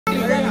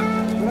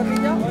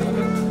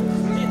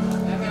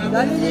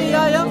जानवी जी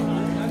या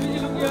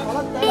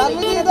जानवी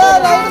जी इधर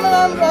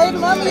right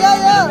ma'am या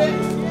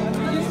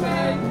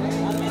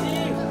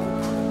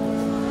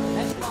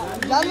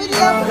जानवी जी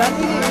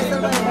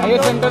आइए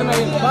सेंटर में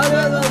बस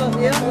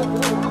ये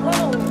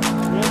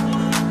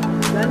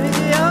जानवी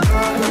जी या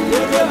सर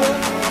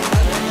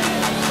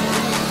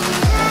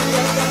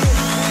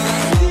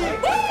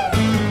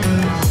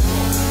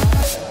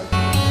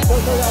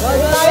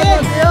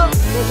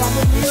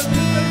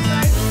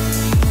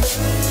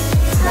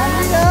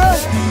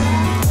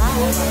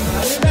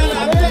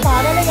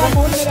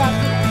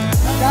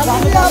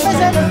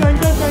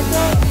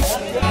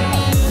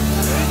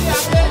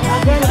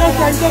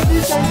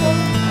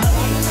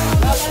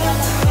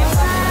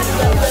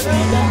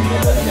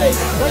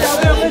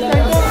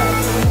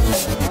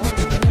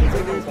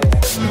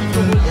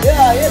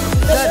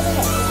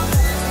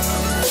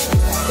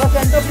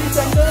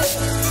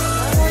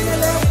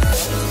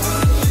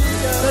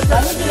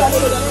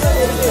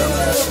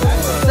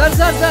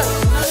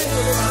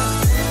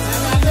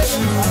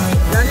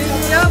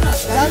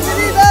जानवी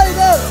जी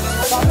इधर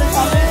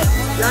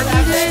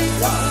जानवी जी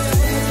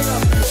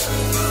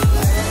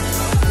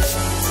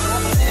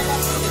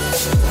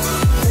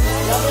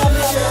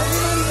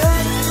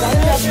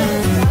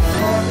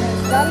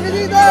जानवी जी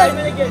इधर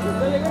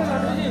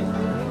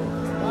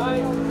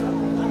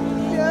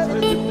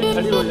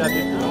खड़ी हो जाती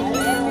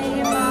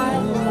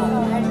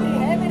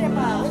है मेरे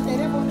पास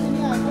तेरे फोन से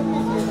नहीं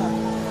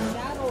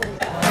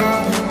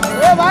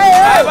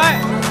आया भाई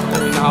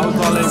हाउस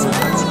वाले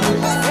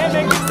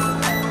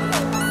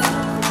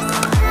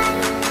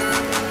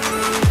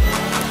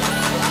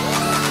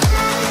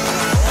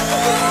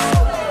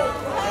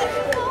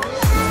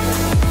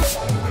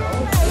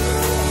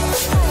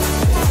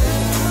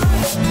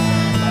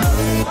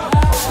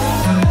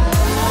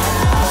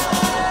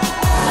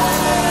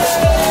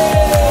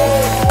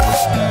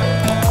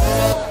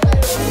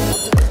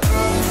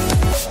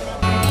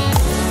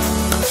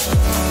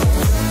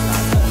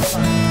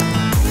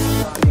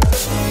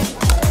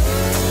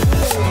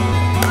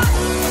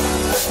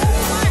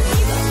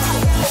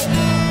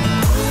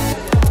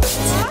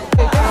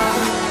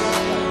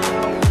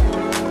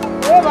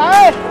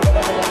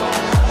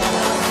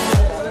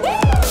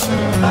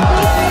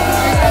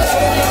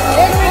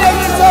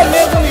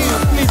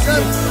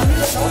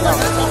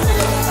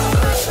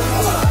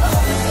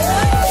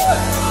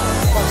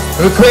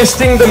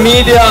requesting the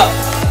media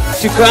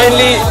to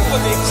kindly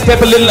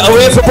step a little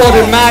away from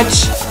the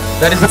match.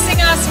 That is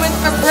blessing us with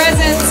her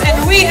presence, and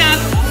we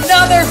have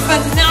another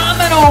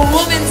phenomenal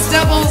women's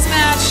doubles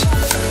match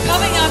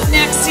coming up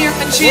next here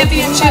on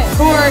Championship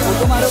Court.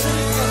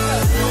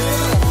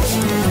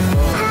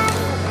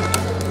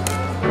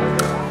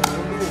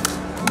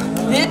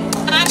 This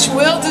match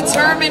will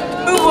determine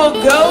who will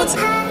go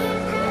to.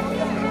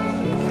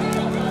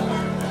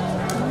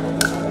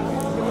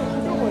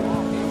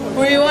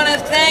 We want to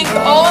thank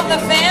all of the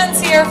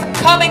fans here for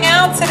coming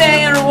out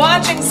today and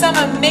watching some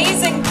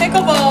amazing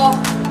pickleball.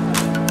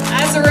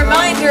 As a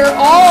reminder,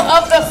 all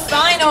of the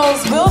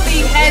finals will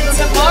be held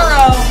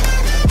tomorrow,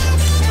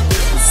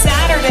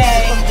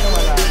 Saturday,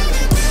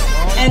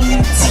 and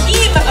the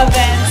team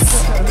events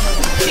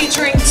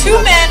featuring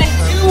 2 men and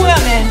 2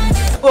 women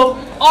will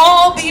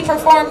all be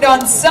performed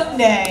on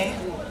Sunday.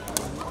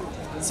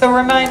 So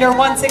reminder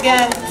once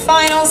again,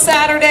 final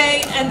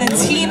Saturday and the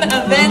team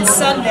event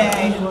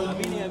Sunday.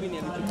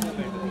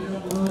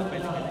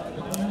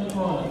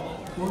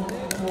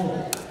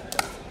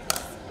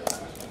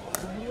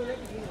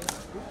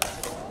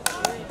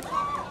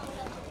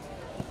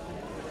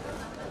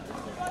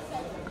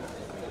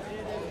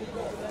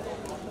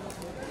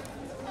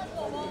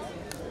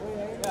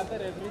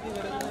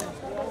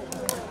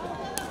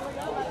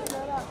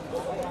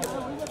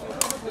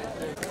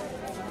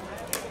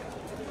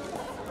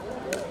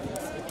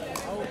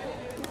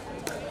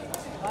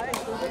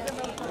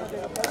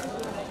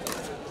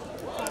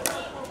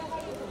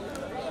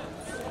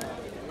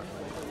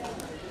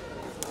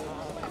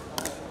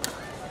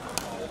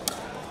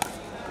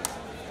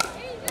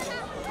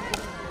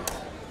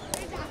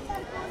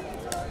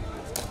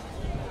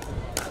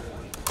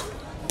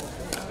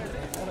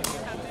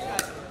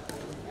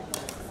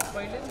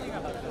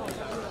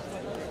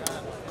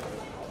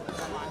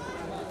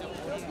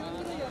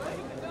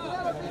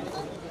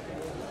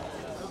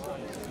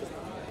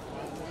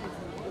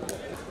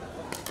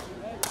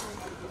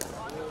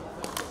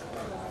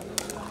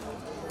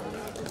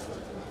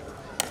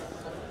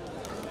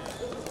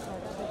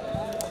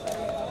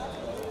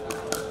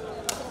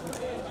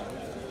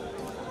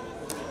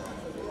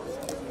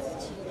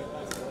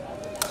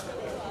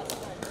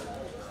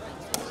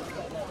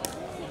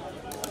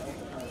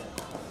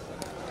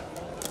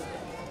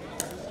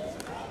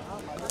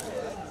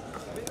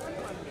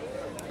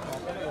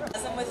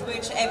 With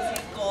which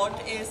every court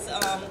is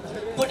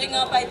putting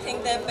up, I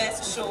think, their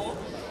best show.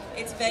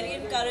 It's very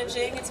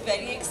encouraging, it's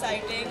very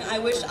exciting. I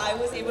wish I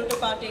was able to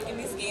partake in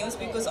these games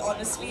because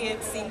honestly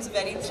it seems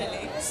very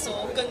thrilling.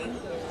 So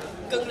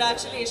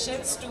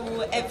congratulations to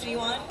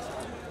everyone,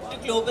 to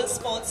global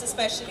sports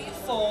especially,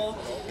 for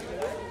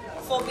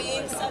for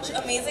being such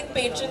amazing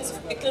patrons of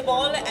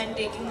pickleball and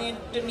taking it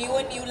to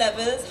new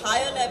levels,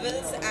 higher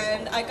levels,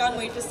 and I can't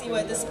wait to see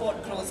where this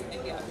sport grows in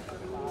India.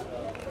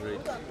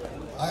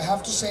 I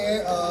have to say,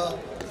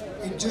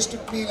 it just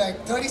took me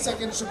like 30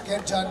 seconds to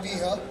get JANHVI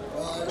here.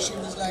 She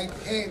was like,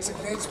 hey, it's a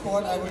great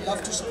sport, I would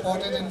love to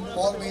support it in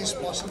all ways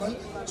possible.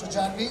 So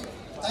JANHVI,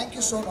 thank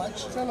you so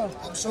much.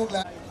 I'm so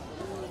glad.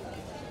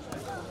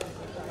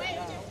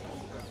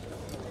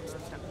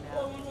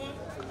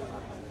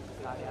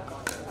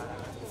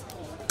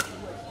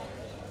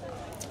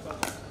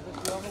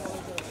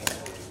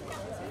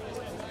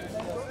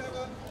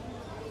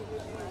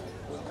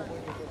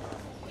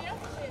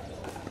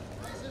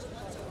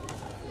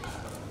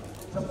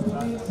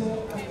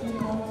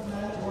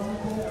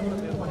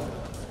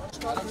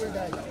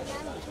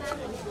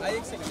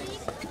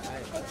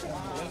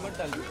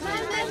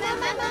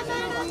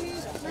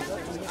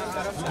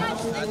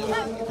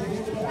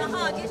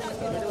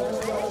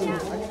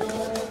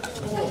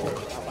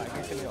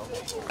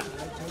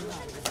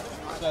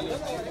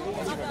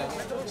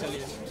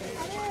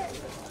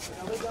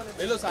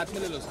 ले लो साथ में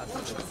ले लो साथ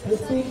में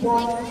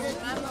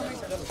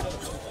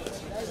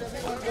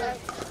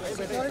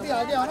security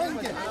आगे आओ ना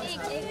इनके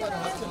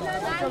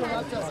चलो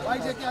भाई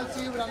जेके आई सी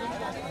यू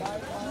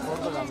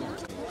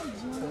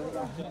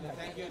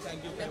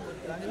थैंक यू